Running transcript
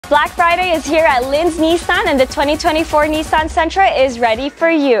Black Friday is here at Lynnes Nissan, and the 2024 Nissan Sentra is ready for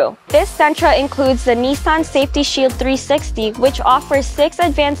you. This Sentra includes the Nissan Safety Shield 360, which offers 6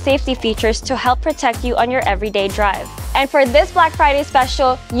 advanced safety features to help protect you on your everyday drive. And for this Black Friday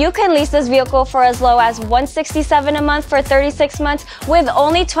special, you can lease this vehicle for as low as $167 a month for 36 months with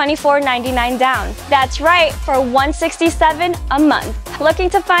only $24.99 down. That's right, for $167 a month. Looking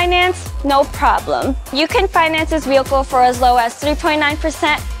to finance? No problem. You can finance this vehicle for as low as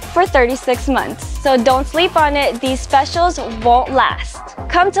 3.9% for 36 months. So don't sleep on it, these specials won't last.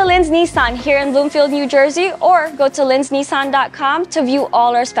 Come to Lynnes Nissan here in Bloomfield, New Jersey, or go to linnesnissan.com to view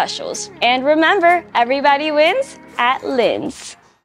all our specials. And remember, everybody wins at Lynnes.